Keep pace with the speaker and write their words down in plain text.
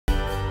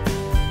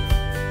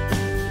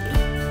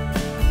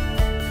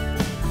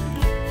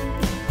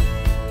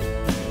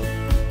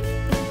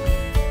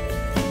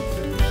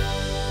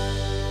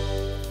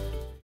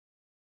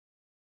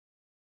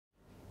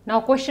Now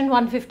question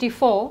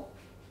 154.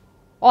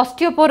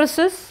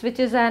 Osteoporosis, which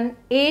is an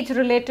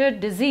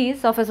age-related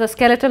disease of the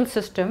skeletal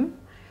system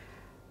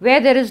where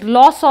there is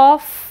loss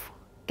of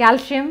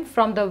calcium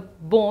from the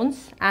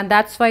bones, and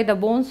that's why the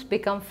bones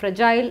become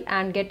fragile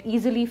and get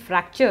easily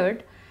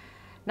fractured.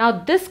 Now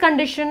this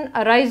condition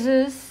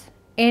arises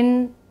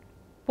in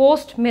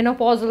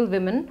post-menopausal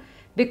women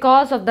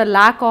because of the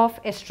lack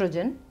of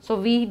estrogen. So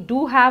we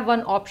do have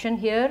one option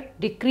here,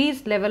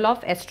 decreased level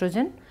of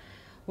estrogen,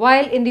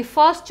 while in the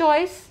first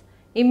choice,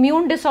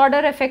 immune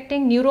disorder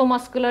affecting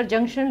neuromuscular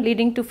junction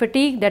leading to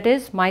fatigue, that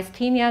is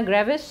myasthenia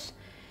gravis,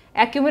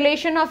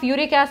 accumulation of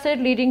uric acid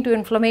leading to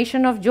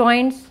inflammation of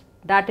joints,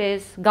 that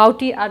is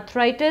gouty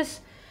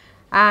arthritis,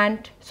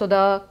 and so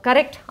the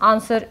correct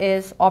answer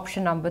is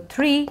option number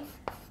 3.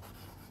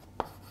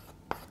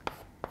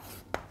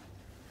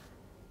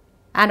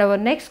 And our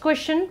next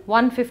question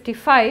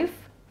 155.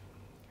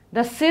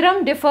 The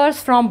serum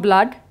differs from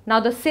blood. Now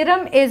the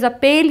serum is a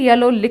pale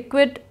yellow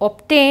liquid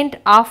obtained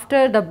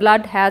after the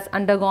blood has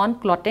undergone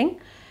clotting,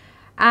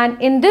 and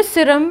in this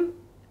serum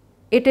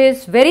it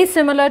is very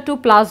similar to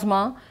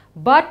plasma,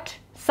 but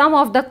some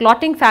of the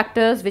clotting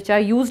factors which are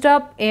used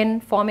up in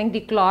forming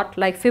the clot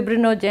like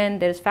fibrinogen,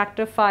 there is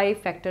factor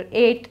 5, factor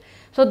 8,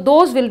 so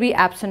those will be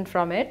absent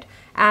from it,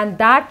 and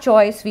that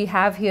choice we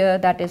have here,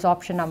 that is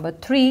option number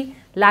 3,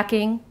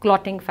 lacking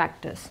clotting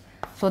factors.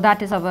 So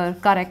that is our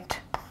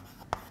correct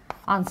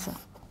answer.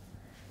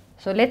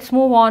 So let's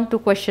move on to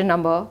question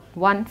number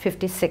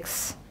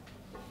 156.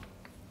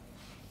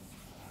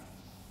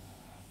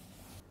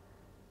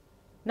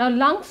 Now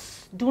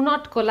lungs do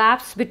not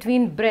collapse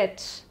between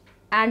breaths,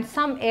 and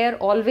some air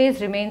always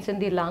remains in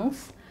the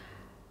lungs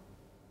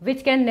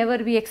which can never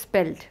be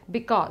expelled,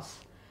 because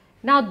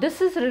now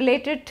this is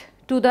related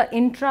to the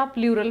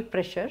intrapleural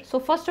pressure. So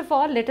first of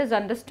all, let us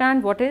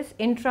understand what is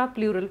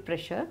intrapleural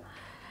pressure.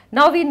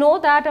 Now we know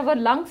that our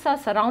lungs are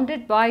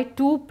surrounded by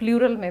two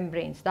pleural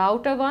membranes, the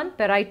outer one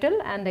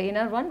parietal and the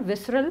inner one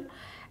visceral,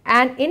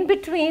 and in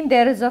between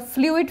there is a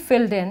fluid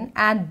filled in,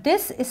 and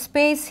this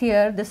space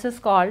here, this is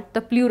called the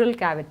pleural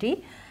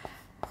cavity.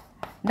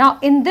 Now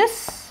in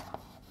this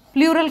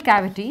pleural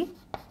cavity,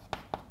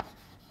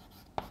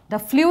 the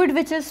fluid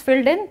which is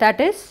filled in, that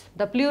is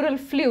the pleural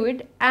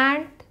fluid,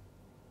 and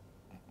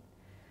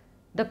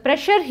the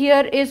pressure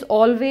here is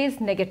always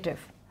negative.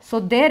 So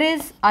there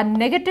is a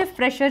negative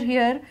pressure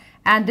here,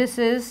 and this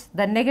is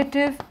the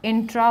negative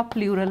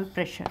intrapleural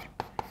pressure.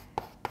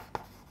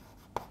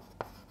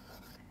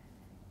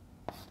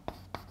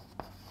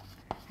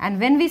 And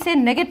when we say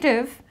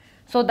negative,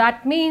 so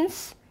that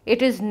means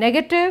it is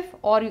negative,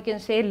 or you can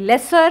say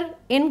lesser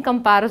in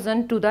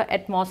comparison to the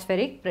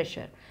atmospheric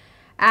pressure.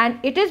 And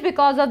it is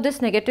because of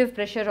this negative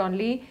pressure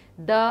only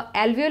the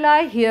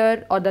alveoli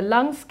here or the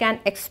lungs can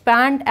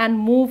expand and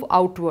move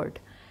outward,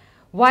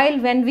 while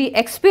when we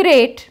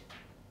expirate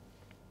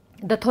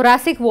the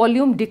thoracic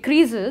volume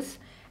decreases,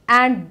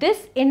 and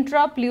this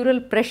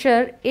intrapleural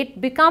pressure, it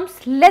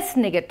becomes less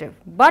negative,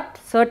 but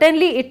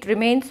certainly it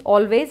remains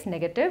always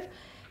negative,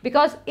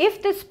 because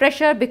if this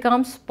pressure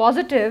becomes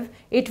positive,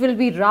 it will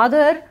be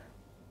rather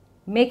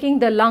making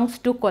the lungs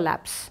to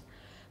collapse.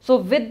 So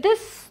with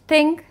this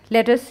thing,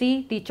 let us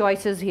see the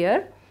choices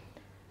here.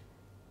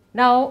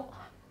 Now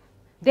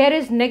there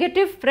is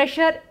negative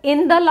pressure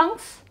in the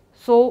lungs.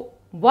 So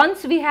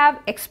once we have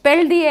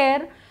expelled the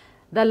air,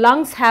 the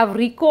lungs have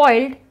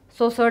recoiled,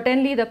 so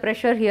certainly the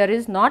pressure here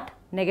is not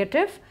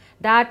negative.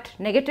 That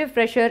negative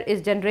pressure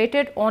is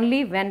generated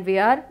only when we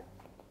are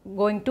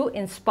going to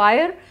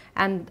inspire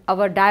and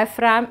our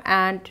diaphragm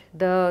and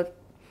the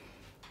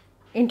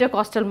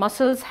intercostal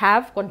muscles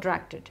have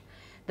contracted.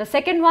 The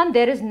second one,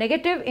 there is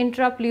negative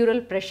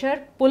intrapleural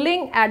pressure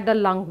pulling at the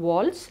lung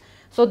walls.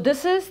 So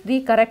this is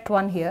the correct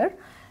one here.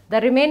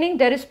 The remaining,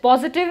 there is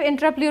positive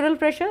intrapleural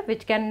pressure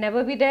which can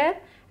never be there,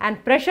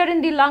 and pressure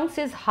in the lungs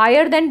is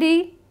higher than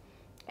the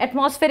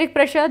atmospheric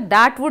pressure,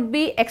 that would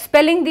be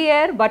expelling the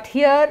air, but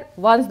here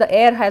once the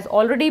air has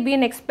already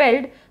been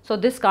expelled, so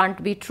this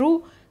can't be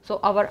true. So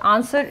our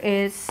answer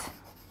is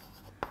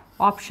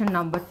option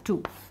number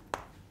 2.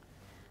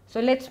 So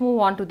let's move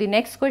on to the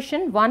next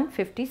question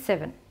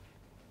 157.